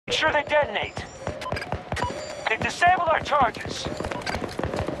Make sure they detonate. They've disabled our charges.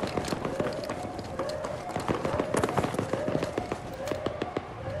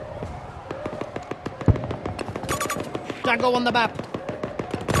 Tango on the map.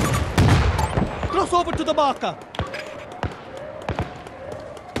 Cross over to the marker.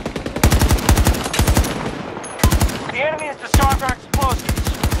 The enemy has disarmed our explosives.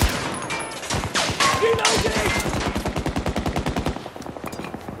 Reloading!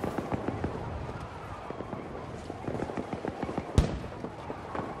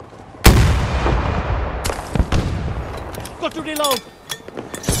 Got to reload.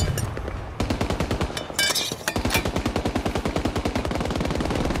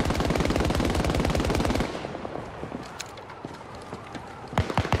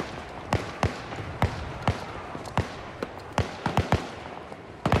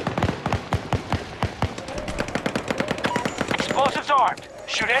 Explosives armed.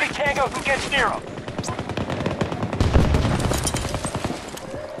 Shoot any tango who gets near them.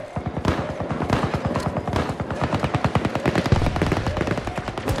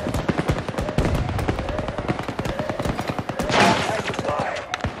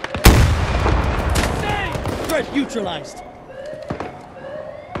 Threat neutralized.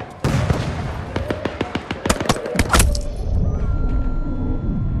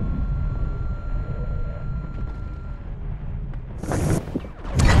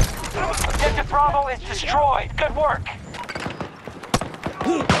 Objective Bravo is destroyed. Good work.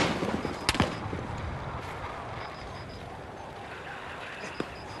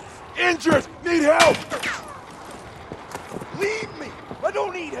 Injured! Need help! Leave me! I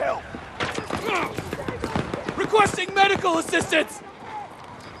don't need help! Requesting medical assistance!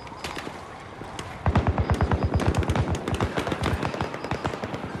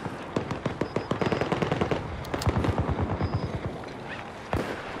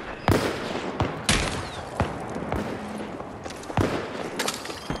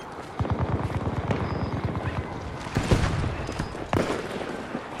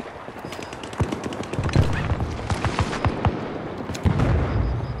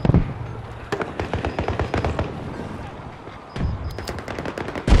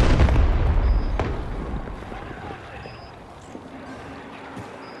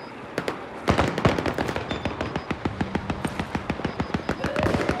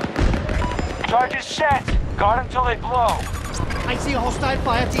 Charges set. Guard until they blow. I see a hostile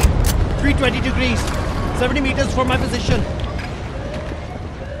fire team. 320 degrees. 70 meters from my position.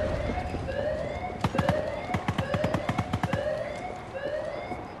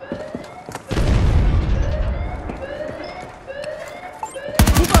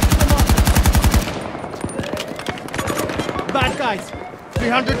 Move up to the mark. Bad guys.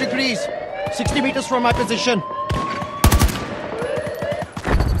 300 degrees. 60 meters from my position.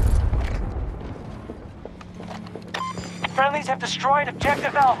 Friendlies have destroyed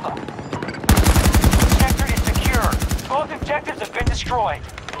Objective Alpha. The sector is secure. Both objectives have been destroyed.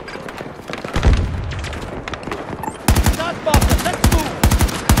 Start, Barker. Let's move.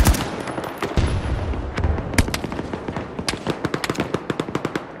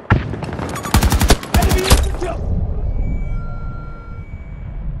 Enemy infantry!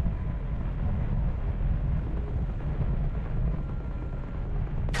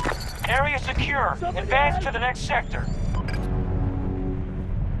 Area secure. Advance to the next sector.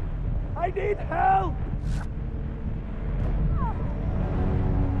 I need help!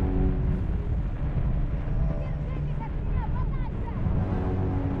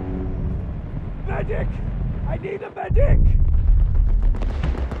 Medic! I need a medic!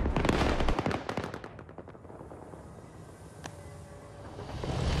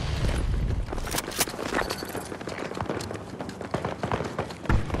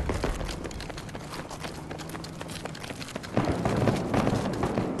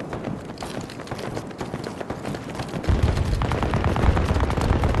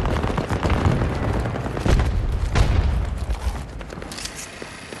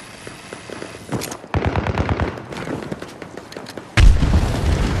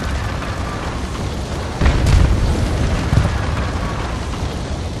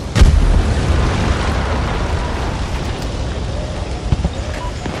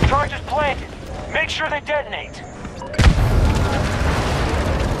 Charges planted. Make sure they detonate.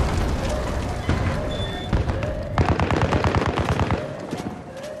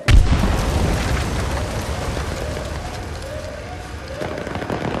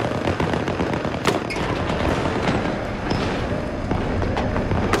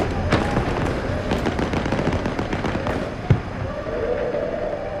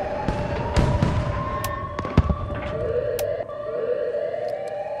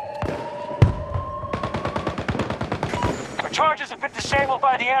 charges have been disabled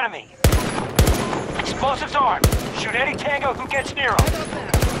by the enemy. Explosives armed. Shoot any tango who gets near them.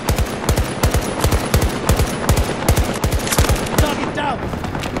 Target down.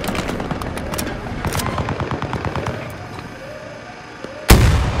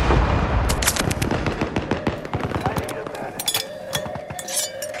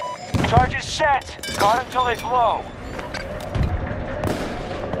 Charges set. Guard until they blow.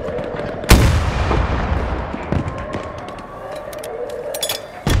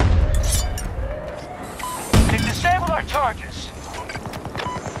 They've disabled our charges.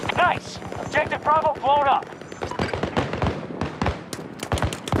 Nice. Objective Bravo blown up.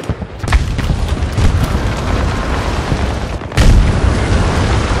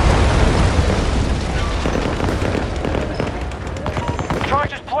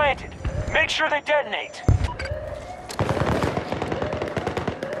 Charges planted. Make sure they detonate.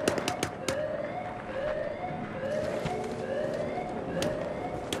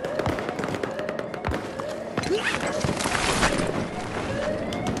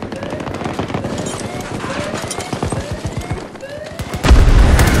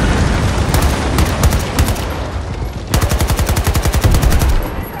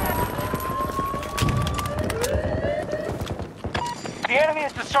 The enemy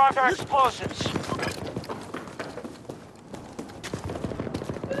has disarmed our explosives.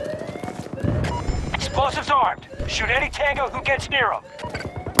 Explosives armed. Shoot any tango who gets near them.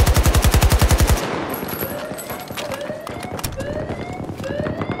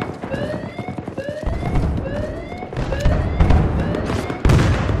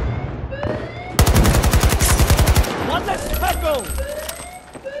 One less tango.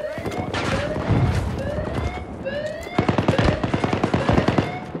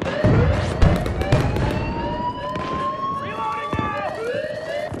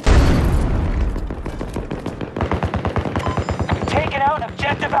 Taken out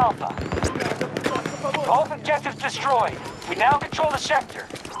Objective Alpha. Both objectives destroyed. We now control the sector.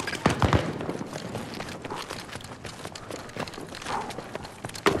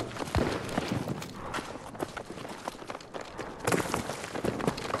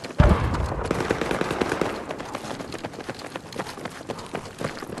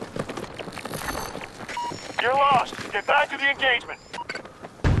 You're lost. Get back to the engagement.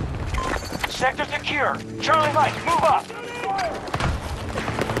 Sector secure. Charlie Mike, move up.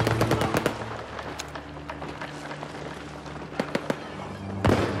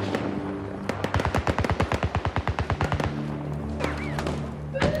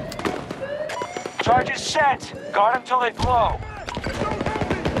 Charges set. Guard until they blow.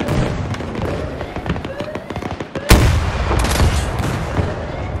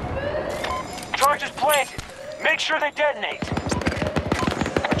 Charges planted. Make sure they detonate.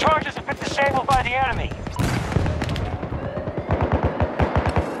 Charges have been disabled by the enemy.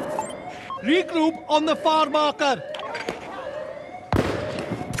 Regroup on the far marker.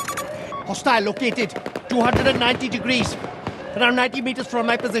 Hostile located. 290 degrees. Around 90 meters from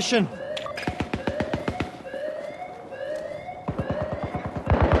my position.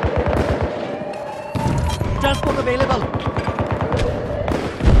 Transport available.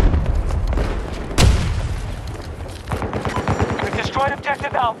 We've destroyed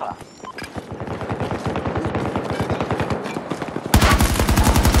Objective Alpha.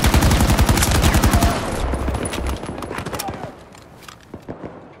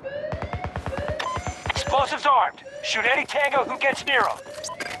 Explosives armed. Shoot any tango who gets near them.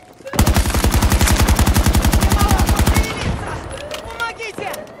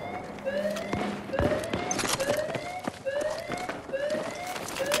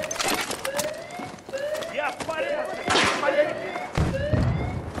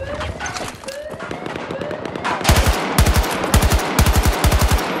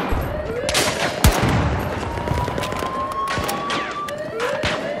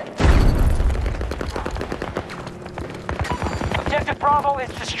 Objective Bravo is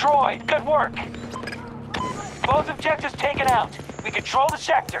destroyed. Good work. Both objectives taken out. We control the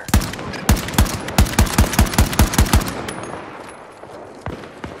sector.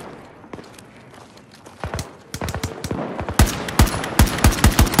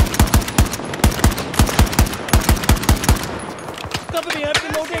 Cover me, I'm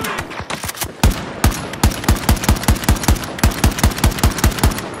reloading.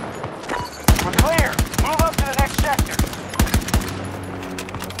 We're clear. Move up to the next sector.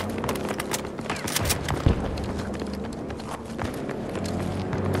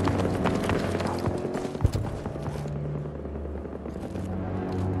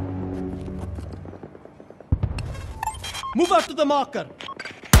 Move out to the marker.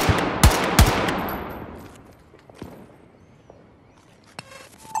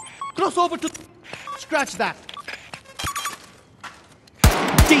 Cross over to... Scratch that.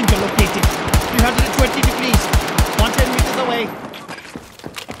 Danger located. 320 degrees. 110 meters away.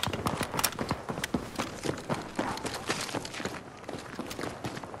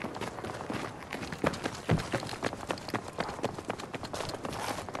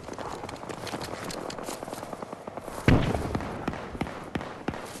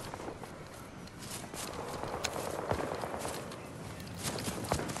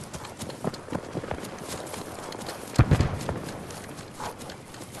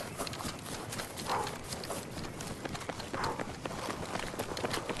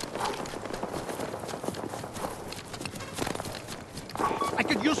 I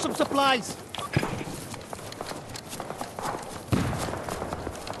could use some supplies.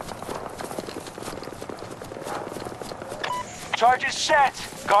 Charges set.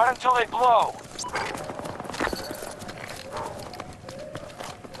 Guard until they blow.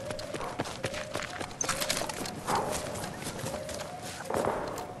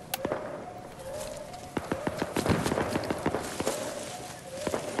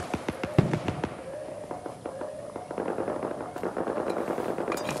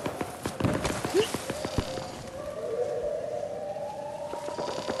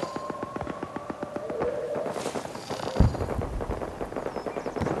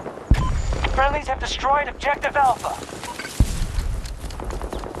 Friendlies have destroyed Objective Alpha.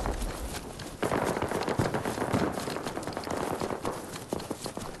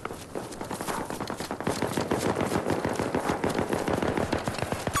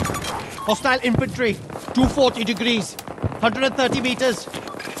 Hostile infantry. 240 degrees. 130 meters.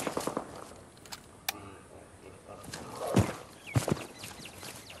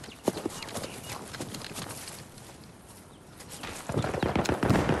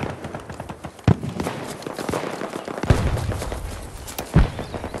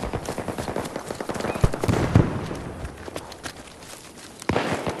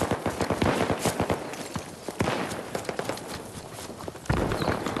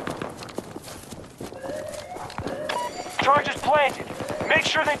 Charges planted. Make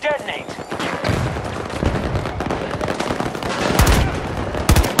sure they detonate.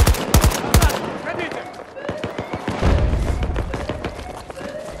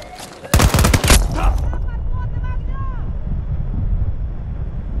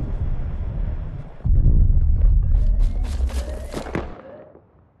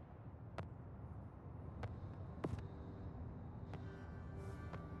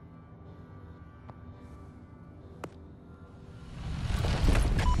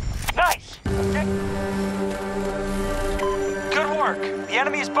 Nice! Good work. The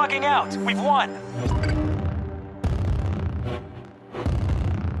enemy is bugging out. We've won.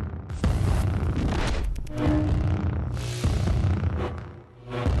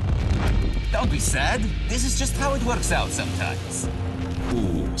 Don't be sad. This is just how it works out sometimes.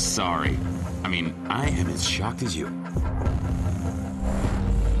 Ooh, sorry. I mean, I am as shocked as you.